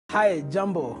Hi,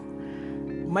 Jumbo.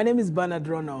 My name is Bernard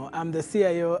Rono. I'm the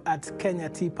CIO at Kenya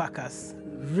Tea Packers.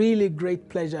 Really great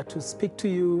pleasure to speak to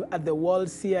you at the World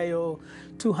CIO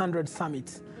 200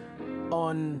 Summit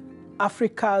on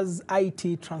Africa's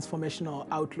IT transformational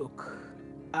outlook.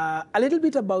 A little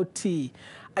bit about tea.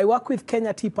 I work with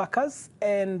Kenya Tea Packers,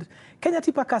 and Kenya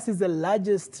Tea Packers is the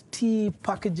largest tea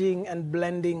packaging and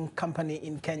blending company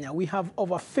in Kenya. We have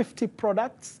over 50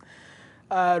 products,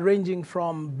 ranging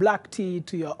from black tea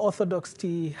to your orthodox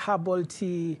tea, herbal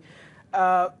tea.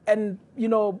 And, you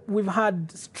know, we've had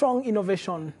strong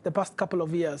innovation the past couple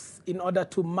of years in order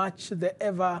to match the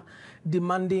ever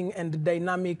demanding and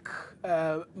dynamic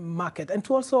market, and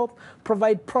to also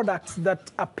provide products that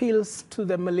appeals to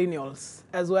the millennials,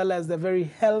 as well as the very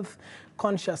health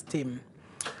conscious team.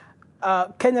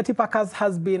 Kenya Tea Packers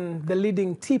has been the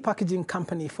leading tea packaging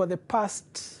company for the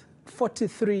past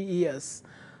 43 years.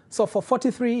 So for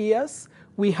 43 years,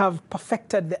 we have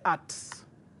perfected the art.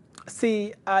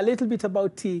 See, a little bit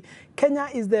about tea. Kenya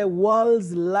is the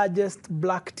world's largest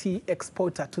black tea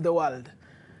exporter to the world.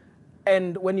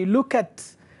 And when you look at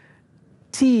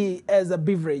tea as a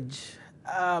beverage,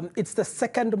 it's the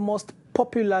second most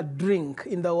popular drink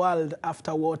in the world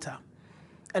after water.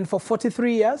 And for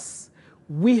 43 years,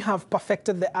 we have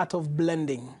perfected the art of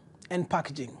blending and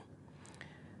packaging.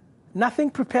 Nothing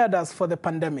prepared us for the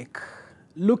pandemic.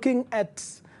 Looking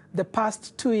at the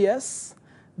past 2 years,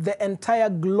 the entire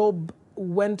globe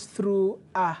went through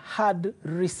a hard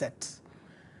reset.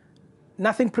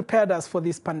 Nothing prepared us for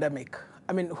this pandemic.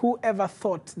 I mean, whoever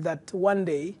thought that one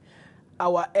day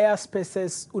our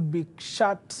airspaces would be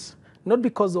shut, not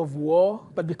because of war,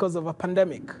 but because of a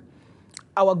pandemic?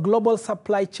 Our global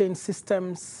supply chain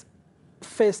systems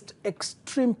faced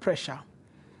extreme pressure.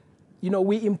 You know,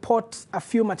 we import a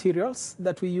few materials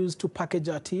that we use to package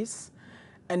our teas.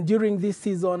 And during this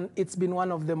season, it's been one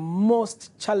of the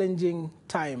most challenging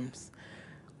times.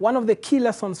 One of the key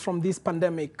lessons from this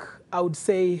pandemic, I would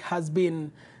say, has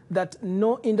been that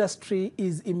no industry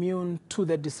is immune to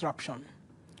the disruption.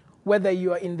 Whether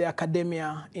you are in the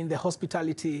academia, in the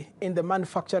hospitality, in the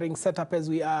manufacturing setup as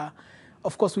we are,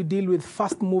 of course, we deal with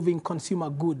fast-moving consumer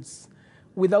goods.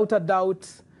 Without a doubt,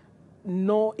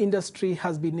 no industry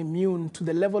has been immune to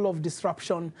the level of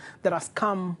disruption that has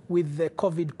come with the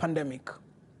COVID pandemic.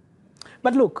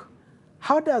 But look,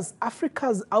 how does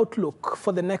Africa's outlook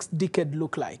for the next decade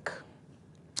look like?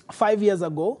 5 years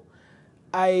ago,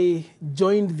 I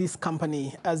joined this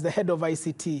company as the head of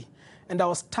ICT, and I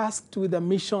was tasked with a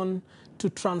mission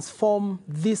to transform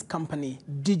this company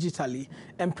digitally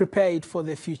and prepare it for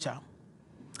the future.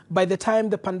 By the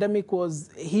time the pandemic was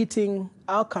hitting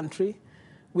our country,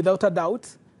 without a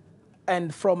doubt,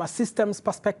 and from a systems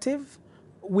perspective,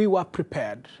 we were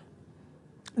prepared.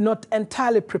 Not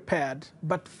entirely prepared,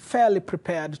 but fairly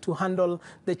prepared to handle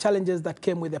the challenges that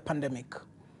came with the pandemic.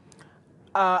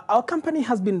 Our company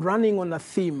has been running on a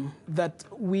theme that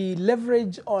we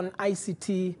leverage on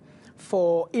ICT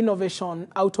for innovation,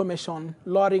 automation,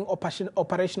 lowering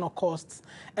operational costs,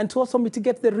 and to also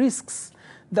mitigate the risks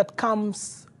that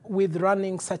comes with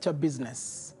running such a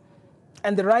business.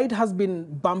 And the ride has been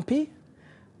bumpy,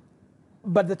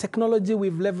 but the technology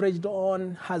we've leveraged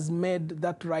on has made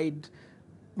that ride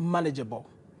manageable.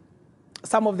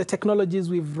 Some of the technologies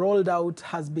we've rolled out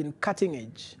has been cutting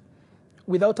edge.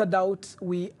 Without a doubt,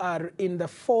 we are in the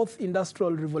fourth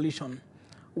industrial revolution,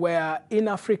 where in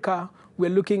Africa, we're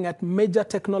looking at major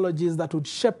technologies that would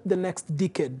shape the next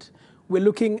decade. We're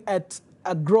looking at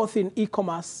a growth in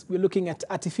e-commerce. We're looking at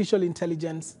artificial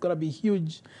intelligence, it's gonna be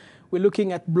huge. We're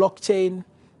looking at blockchain.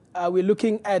 We're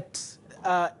looking at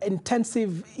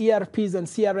intensive ERPs and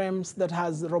CRMs that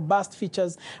has robust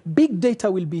features. Big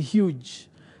data will be huge.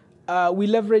 We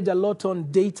leverage a lot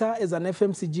on data as an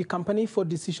FMCG company for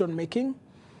decision making.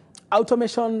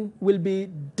 Automation will be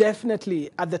definitely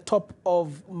at the top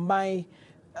of my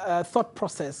thought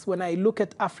process when I look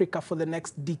at Africa for the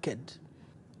next decade.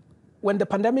 When the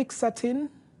pandemic set in,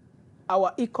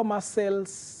 our e-commerce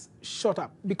sales shot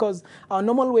up because our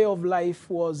normal way of life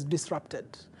was disrupted.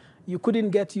 You couldn't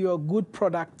get your good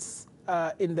products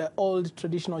in the old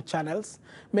traditional channels.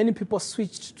 Many people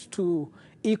switched to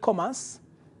e-commerce.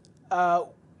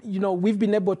 You know, we've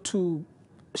been able to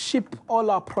ship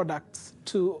all our products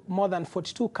to more than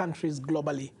 42 countries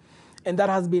globally. And that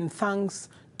has been thanks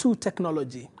to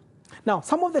technology. Now,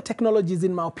 some of the technologies,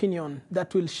 in my opinion,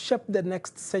 that will shape the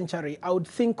next century, I would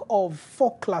think of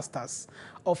 4 clusters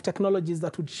of technologies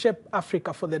that would shape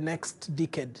Africa for the next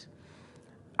decade.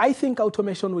 I think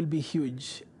automation will be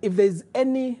huge. If there's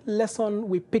any lesson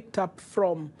we picked up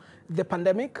from the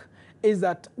pandemic, is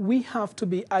that we have to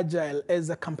be agile as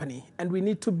a company, and we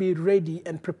need to be ready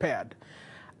and prepared.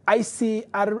 I see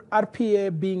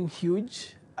RPA being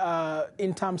huge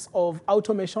in terms of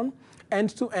automation,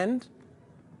 end-to-end.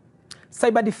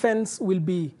 Cyber defense will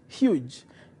be huge.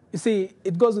 You see,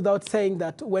 it goes without saying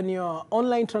that when your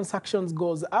online transactions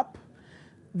goes up,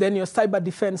 then your cyber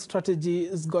defense strategy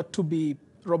has got to be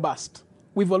robust.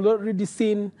 We've already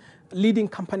seen leading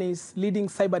companies, leading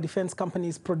cyber defense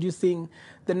companies producing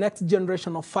the next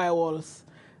generation of firewalls.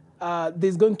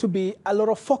 There's going to be a lot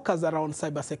of focus around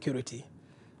cybersecurity.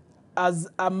 As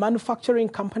a manufacturing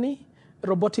company,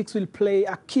 robotics will play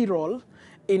a key role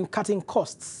in cutting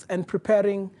costs and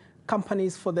preparing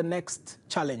companies for the next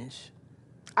challenge.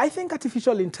 I think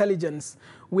artificial intelligence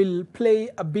will play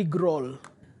a big role.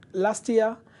 Last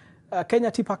year,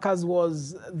 Kenya Tea Packers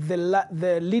was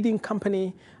the leading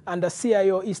company under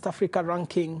CIO East Africa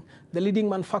ranking, the leading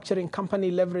manufacturing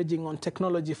company leveraging on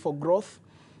technology for growth.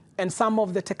 And some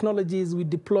of the technologies we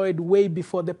deployed way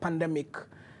before the pandemic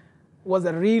was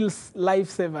a real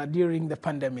lifesaver during the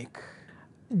pandemic.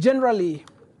 Generally,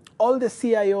 all the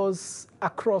CIOs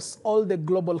across all the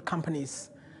global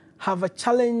companies have a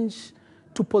challenge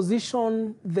to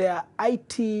position their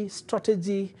IT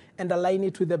strategy and align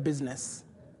it with the business.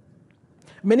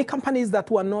 Many companies that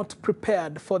were not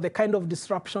prepared for the kind of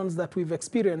disruptions that we've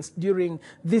experienced during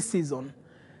this season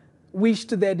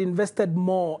wished they had invested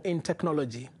more in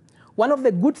technology. One of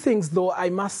the good things, though, I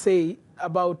must say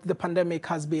about the pandemic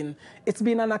has been, it's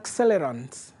been an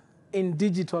accelerant in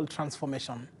digital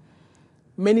transformation.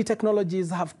 Many technologies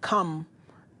have come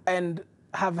and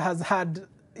has had,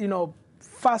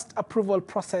 fast approval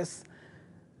process,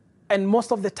 and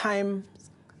most of the time,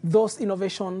 those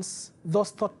innovations, the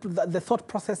thought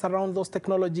process around those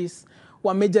technologies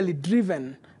were majorly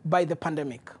driven by the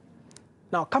pandemic.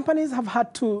 Now, companies have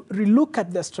had to relook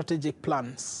at their strategic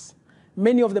plans.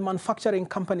 Many of the manufacturing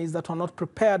companies that were not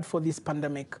prepared for this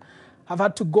pandemic have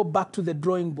had to go back to the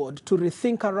drawing board to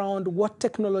rethink around what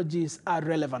technologies are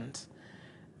relevant.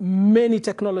 Many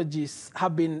technologies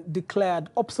have been declared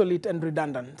obsolete and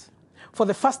redundant. For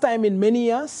the first time in many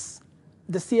years,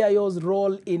 the CIO's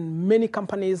role in many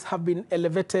companies have been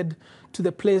elevated to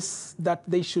the place that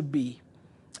they should be,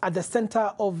 at the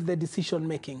center of the decision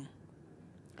making.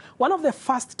 One of the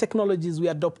first technologies we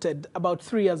adopted about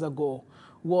 3 years ago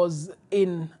was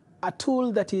in a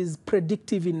tool that is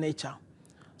predictive in nature.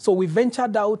 So we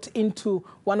ventured out into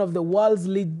one of the world's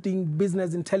leading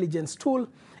business intelligence tool,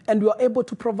 and we were able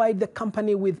to provide the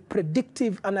company with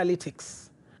predictive analytics.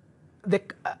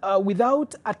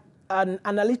 Without an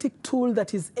analytic tool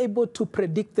that is able to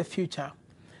predict the future,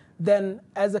 then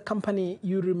as a company,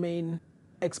 you remain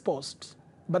exposed.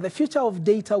 But the future of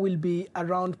data will be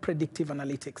around predictive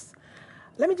analytics.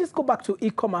 Let me just go back to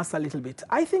e-commerce a little bit.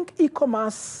 I think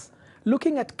e-commerce,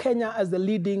 looking at Kenya as the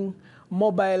leading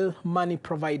mobile money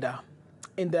provider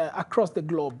across the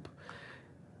globe,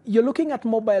 you're looking at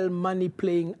mobile money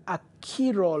playing a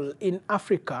key role in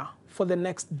Africa for the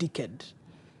next decade.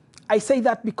 I say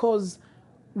that because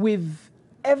with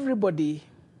everybody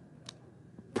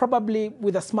probably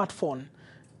with a smartphone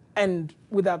and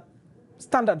with a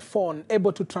standard phone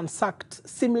able to transact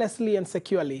seamlessly and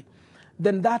securely,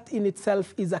 then that in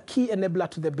itself is a key enabler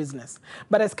to the business.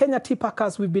 But as Kenya Tea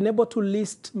Packers, we've been able to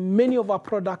list many of our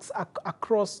products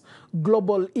across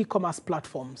global e-commerce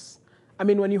platforms. I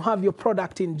mean, when you have your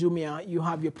product in Jumia, you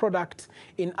have your product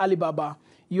in Alibaba,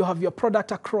 you have your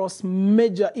product across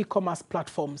major e-commerce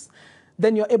platforms,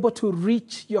 then you're able to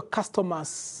reach your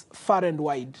customers far and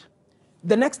wide.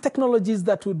 The next technologies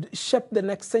that would shape the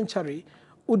next century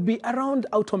would be around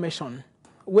automation.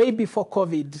 Way before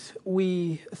COVID,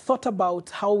 we thought about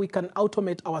how we can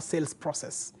automate our sales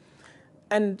process.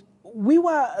 And we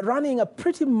were running a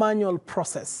pretty manual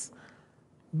process.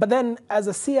 But then as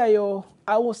a CIO,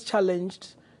 I was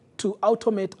challenged to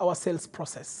automate our sales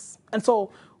process. And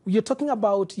so you're talking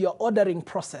about your ordering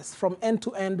process from end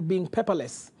to end being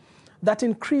paperless. That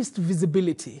increased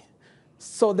visibility.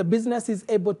 So the business is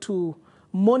able to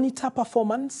monitor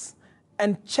performance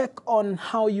and check on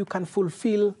how you can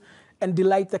fulfill and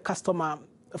delight the customer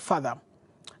further.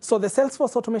 So the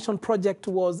Salesforce Automation Project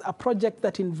was a project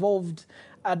that involved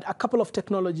a couple of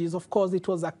technologies. Of course,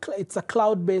 it's a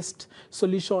cloud-based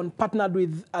solution partnered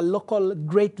with a local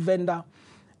great vendor.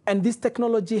 And this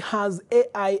technology has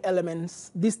AI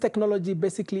elements. This technology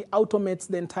basically automates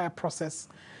the entire process.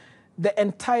 The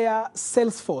entire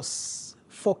Salesforce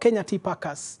for Kenya Tea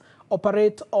Packers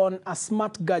operate on a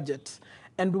smart gadget.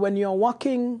 And when you're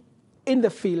working in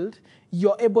the field,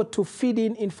 you're able to feed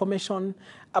in information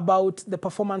about the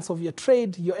performance of your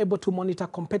trade. You're able to monitor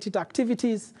competitor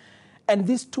activities. And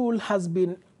this tool has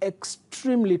been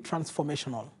extremely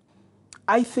transformational.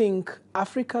 I think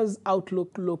Africa's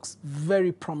outlook looks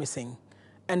very promising.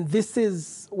 And this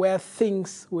is where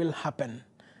things will happen.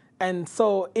 And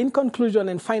so in conclusion,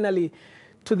 and finally,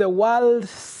 to the World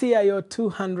CIO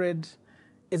 200,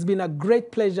 it's been a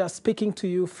great pleasure speaking to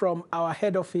you from our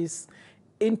head office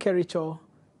in Kericho,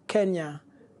 Kenya.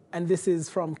 And this is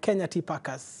from Kenya Tea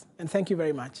Packers. And thank you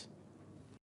very much.